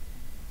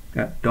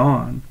 At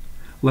dawn,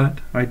 let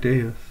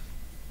Aias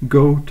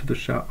go to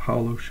the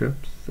hollow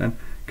ships and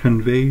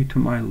convey to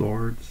my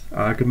lords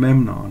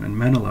Agamemnon and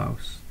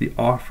Menelaus the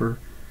offer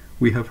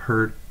we have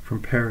heard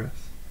from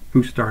Paris,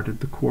 who started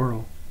the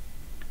quarrel.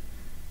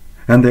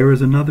 And there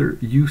is another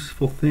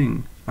useful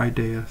thing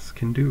Aias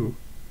can do.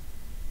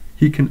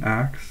 He can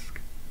ask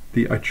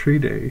the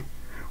Atreidae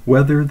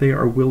whether they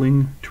are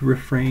willing to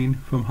refrain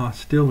from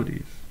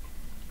hostilities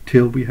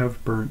till we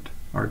have burnt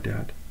our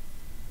dead.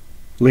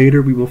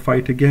 Later we will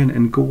fight again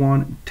and go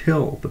on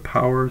till the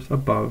powers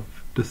above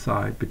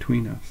decide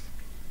between us."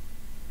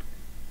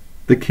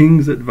 The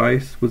king's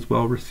advice was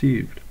well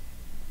received,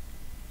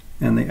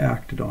 and they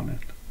acted on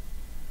it.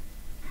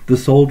 The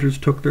soldiers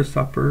took their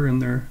supper in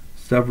their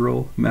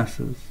several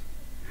messes,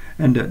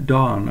 and at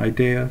dawn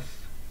Aias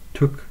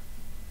took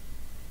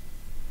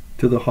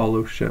to the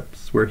hollow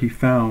ships, where he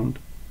found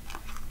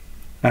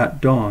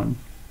at dawn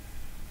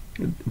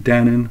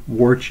Danaan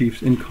war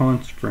chiefs in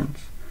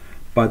conference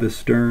by the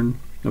stern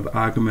of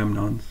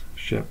Agamemnon's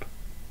ship.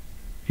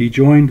 He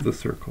joined the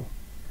circle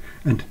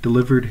and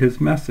delivered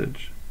his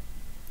message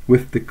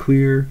with the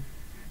clear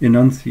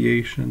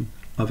enunciation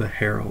of a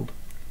herald.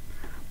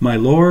 "My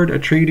lord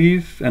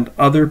Atreides and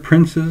other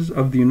princes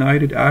of the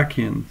united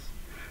Achaeans,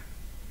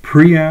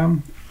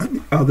 Priam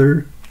and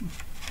other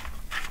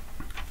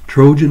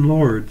Trojan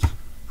lords,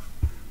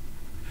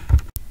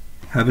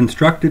 have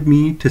instructed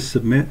me to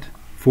submit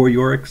for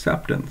your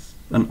acceptance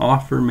an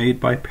offer made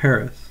by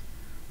Paris,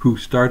 who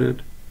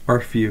started our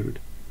feud.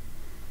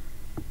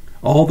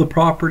 All the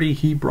property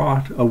he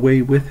brought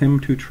away with him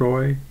to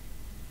Troy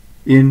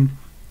in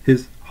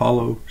his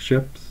hollow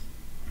ships,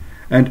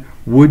 and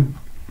would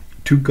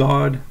to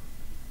God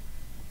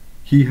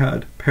he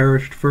had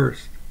perished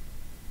first,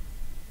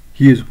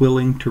 he is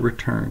willing to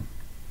return,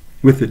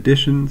 with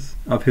additions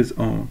of his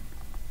own.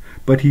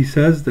 But he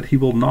says that he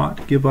will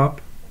not give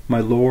up my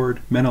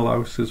lord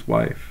Menelaus's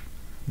wife,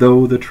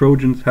 though the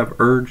Trojans have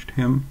urged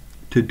him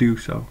to do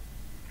so.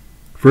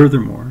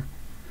 Furthermore,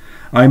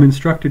 I am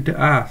instructed to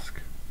ask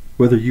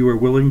whether you are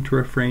willing to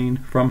refrain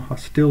from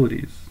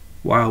hostilities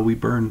while we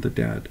burn the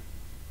dead.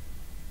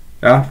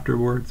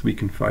 Afterwards we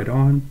can fight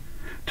on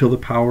till the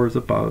powers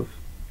above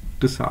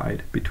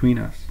decide between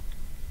us."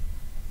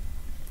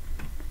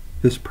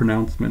 This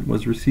pronouncement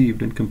was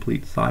received in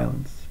complete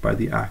silence by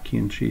the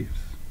Achaean chiefs.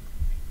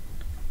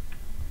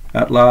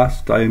 At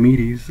last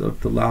Diomedes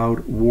of the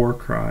loud war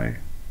cry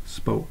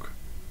spoke.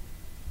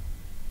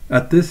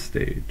 "At this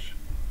stage,"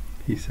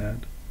 he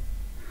said,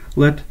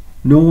 "let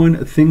no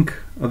one think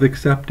of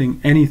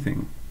accepting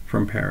anything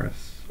from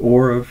Paris,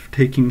 or of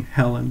taking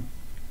Helen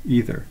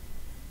either.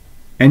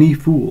 Any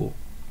fool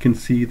can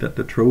see that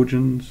the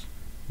Trojans'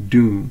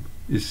 doom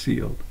is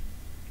sealed."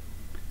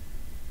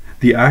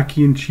 The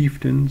Achaean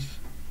chieftains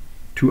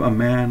to a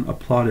man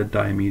applauded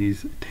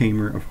Diomedes,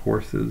 tamer of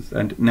horses,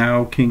 and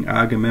now King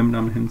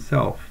Agamemnon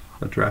himself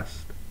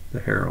addressed the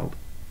herald.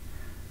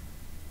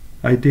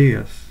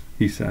 "Aias,"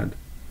 he said,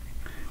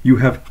 "you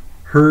have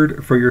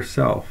heard for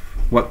yourself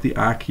what the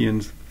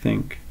Achaeans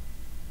think.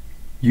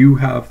 You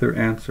have their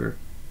answer.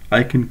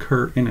 I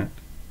concur in it.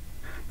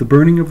 The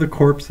burning of the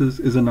corpses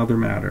is another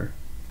matter.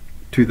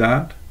 To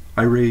that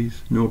I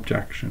raise no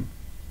objection.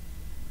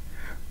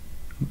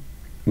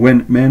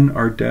 When men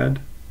are dead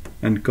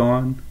and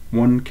gone,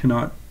 one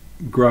cannot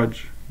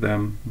grudge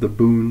them the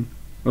boon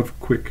of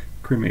quick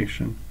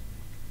cremation.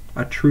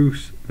 A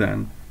truce,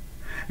 then,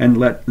 and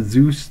let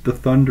Zeus the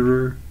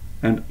Thunderer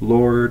and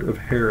Lord of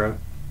Hera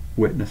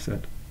witness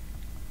it."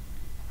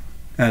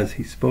 As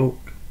he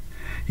spoke,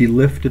 he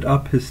lifted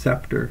up his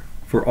scepter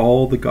for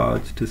all the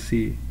gods to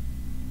see.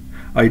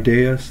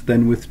 Aias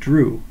then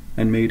withdrew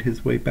and made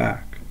his way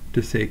back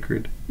to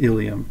sacred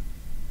Ilium,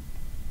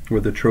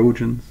 where the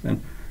Trojans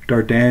and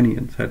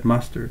Dardanians had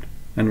mustered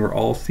and were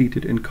all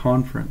seated in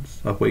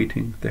conference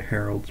awaiting the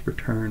herald's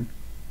return.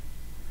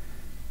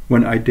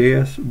 When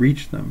Aias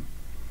reached them,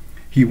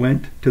 he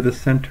went to the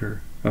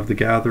center of the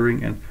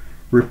gathering and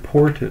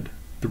reported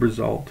the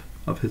result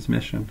of his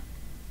mission.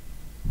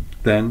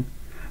 Then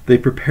they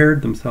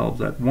prepared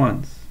themselves at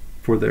once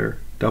for their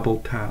double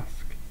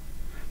task,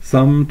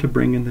 some to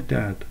bring in the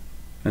dead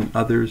and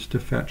others to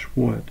fetch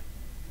wood,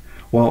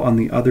 while on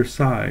the other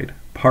side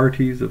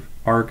parties of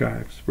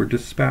Argives were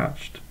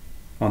dispatched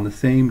on the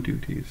same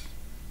duties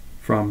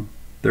from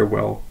their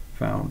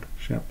well-found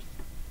ships.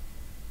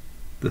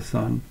 The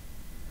sun,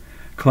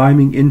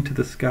 climbing into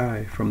the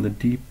sky from the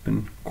deep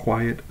and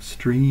quiet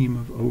stream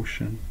of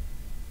ocean,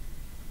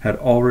 had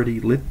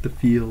already lit the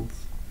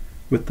fields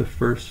with the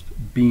first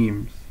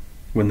beams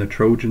when the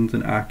Trojans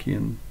and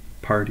Achaean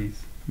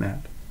parties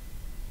met.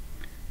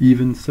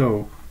 Even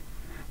so,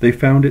 they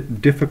found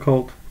it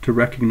difficult to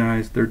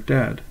recognize their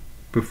dead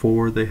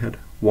before they had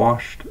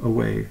washed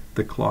away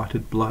the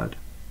clotted blood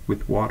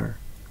with water.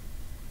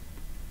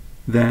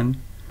 Then,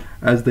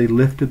 as they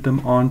lifted them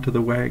onto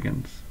the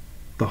wagons,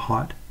 the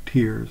hot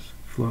tears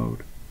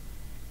flowed.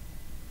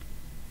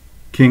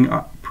 King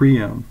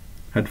Priam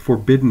had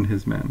forbidden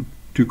his men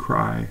to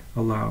cry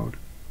aloud.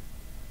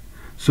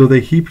 So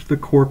they heaped the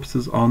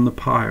corpses on the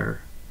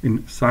pyre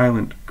in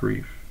silent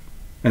grief,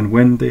 and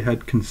when they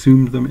had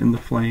consumed them in the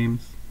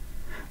flames,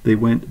 they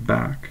went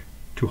back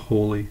to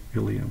holy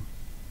Ilium.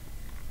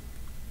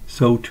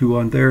 So too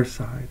on their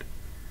side,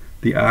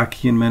 the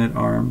Achaean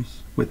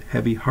men-at-arms, with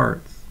heavy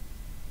hearts,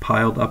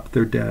 piled up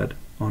their dead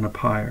on a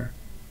pyre,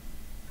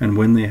 and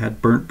when they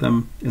had burnt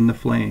them in the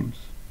flames,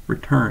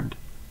 returned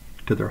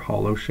to their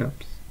hollow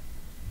ships.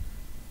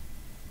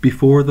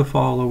 Before the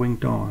following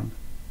dawn,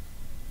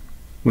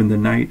 when the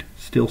night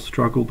still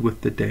struggled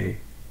with the day,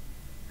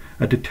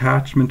 a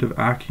detachment of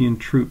Achaean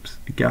troops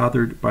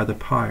gathered by the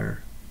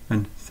pyre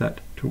and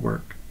set to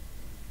work.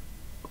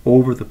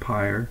 Over the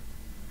pyre,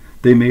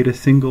 they made a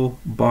single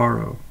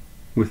barrow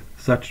with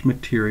such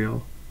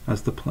material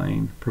as the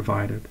plain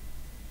provided.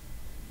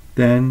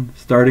 Then,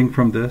 starting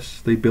from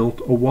this, they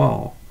built a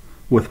wall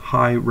with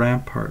high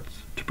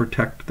ramparts to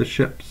protect the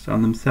ships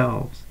and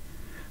themselves,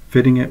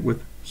 fitting it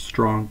with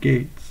strong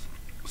gates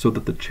so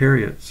that the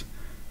chariots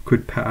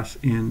could pass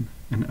in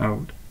and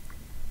out.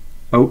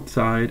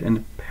 Outside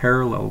and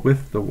parallel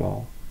with the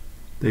wall,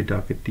 they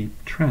dug a deep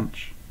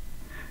trench,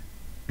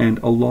 and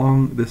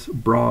along this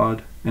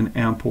broad and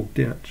ample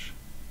ditch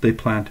they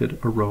planted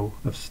a row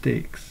of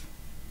stakes.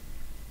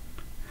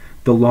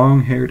 The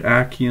long-haired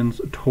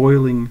Achaeans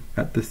toiling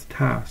at this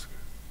task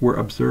were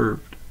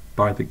observed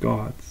by the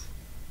gods.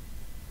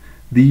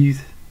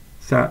 These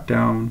sat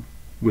down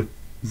with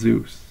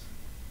Zeus,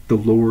 the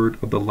lord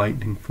of the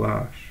lightning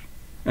flash,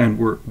 and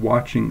were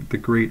watching the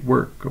great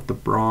work of the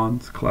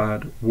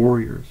bronze-clad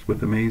warriors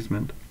with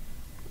amazement.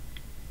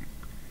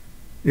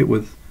 It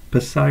was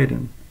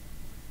Poseidon,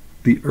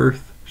 the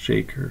earth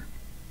shaker,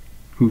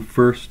 who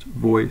first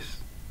voiced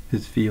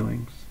his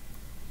feelings.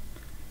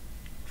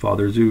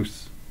 "Father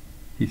Zeus,"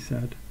 he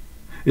said,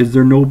 "is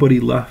there nobody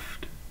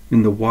left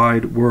in the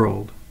wide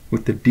world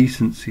with the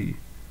decency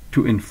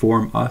to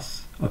inform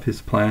us of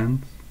his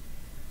plans?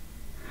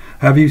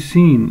 Have you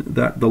seen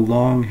that the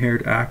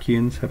long-haired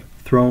Achaeans have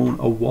thrown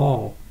a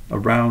wall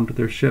around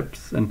their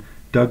ships and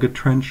dug a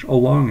trench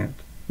along it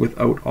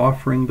without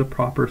offering the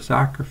proper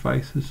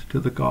sacrifices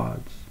to the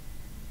gods.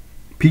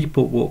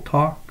 People will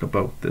talk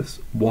about this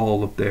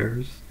wall of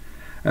theirs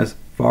as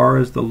far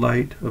as the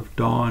light of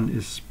dawn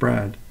is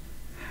spread,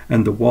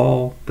 and the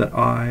wall that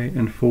I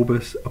and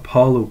Phobos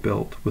Apollo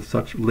built with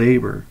such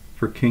labor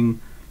for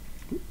King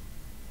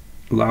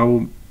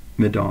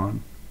Laomedon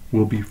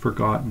will be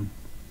forgotten.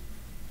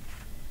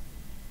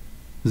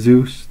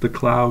 Zeus, the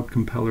cloud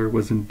compeller,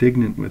 was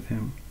indignant with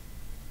him.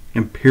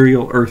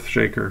 "Imperial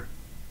Earthshaker,"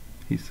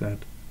 he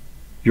said,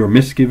 "your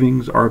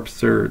misgivings are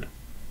absurd.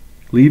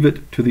 Leave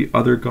it to the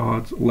other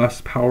gods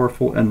less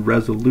powerful and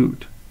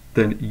resolute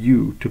than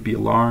you to be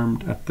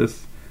alarmed at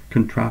this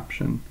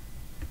contraption.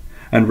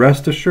 And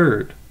rest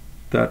assured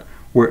that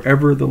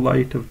wherever the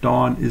light of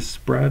dawn is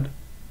spread,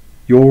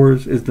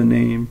 yours is the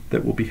name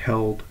that will be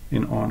held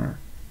in honor.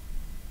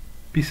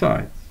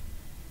 Besides,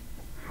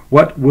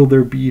 what will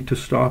there be to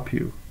stop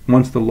you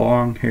once the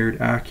long-haired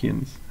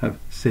Achaeans have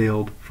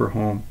sailed for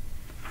home?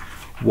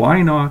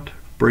 Why not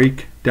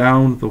break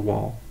down the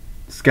wall,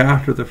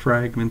 scatter the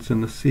fragments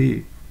in the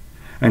sea,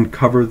 and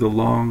cover the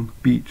long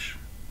beach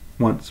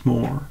once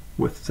more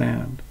with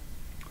sand?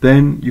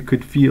 Then you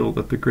could feel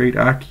that the great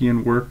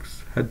Achaean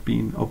works had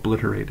been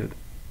obliterated."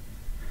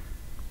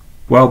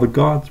 While the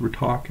gods were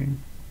talking,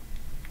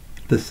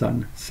 the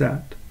sun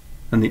set,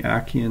 and the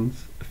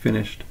Achaeans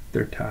finished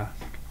their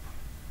task.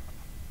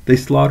 They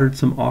slaughtered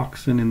some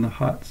oxen in the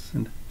huts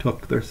and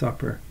took their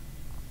supper.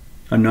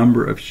 A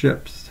number of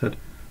ships had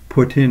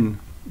put in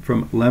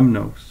from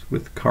Lemnos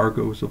with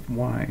cargoes of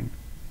wine.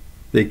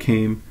 They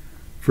came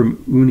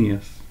from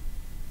Unius,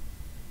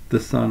 the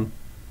son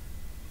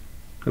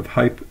of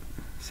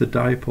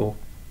Hypsipyle,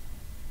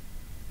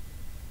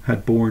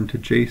 had borne to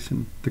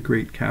Jason, the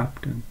great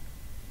captain,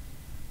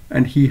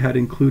 and he had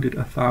included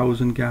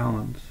 1,000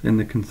 gallons in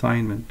the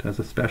consignment as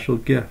a special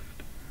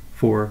gift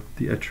for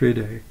the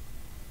Atridae,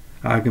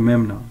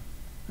 Agamemnon,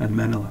 and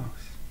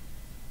Menelaus.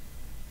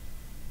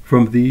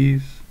 From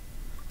these,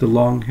 the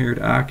long-haired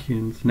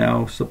Achaeans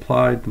now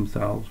supplied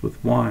themselves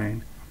with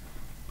wine,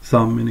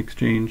 some in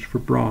exchange for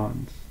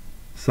bronze,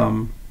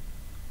 some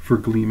for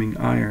gleaming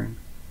iron,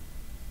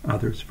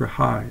 others for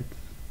hides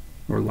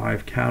or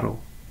live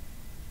cattle,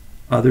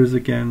 others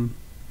again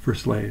for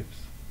slaves.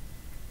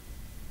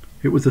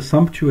 It was a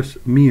sumptuous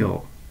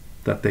meal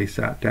that they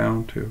sat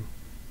down to.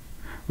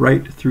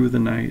 Right through the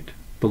night,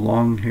 the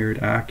long-haired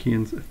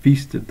Achaeans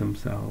feasted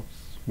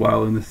themselves,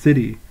 while in the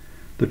city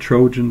the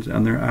Trojans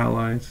and their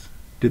allies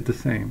did the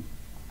same.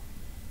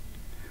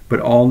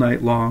 But all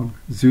night long,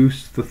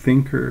 Zeus the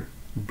thinker,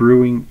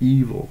 brewing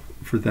evil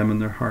for them in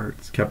their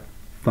hearts, kept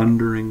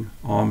thundering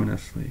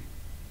ominously.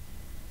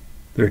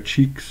 Their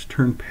cheeks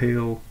turned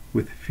pale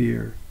with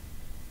fear,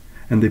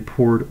 and they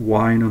poured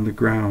wine on the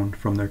ground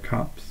from their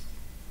cups.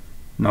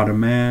 Not a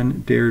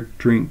man dared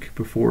drink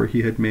before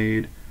he had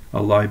made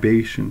a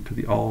libation to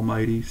the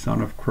almighty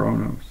son of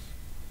Cronos.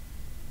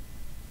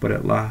 But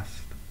at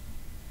last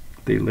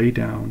they lay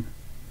down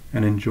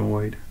and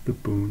enjoyed the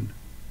boon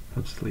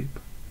of sleep.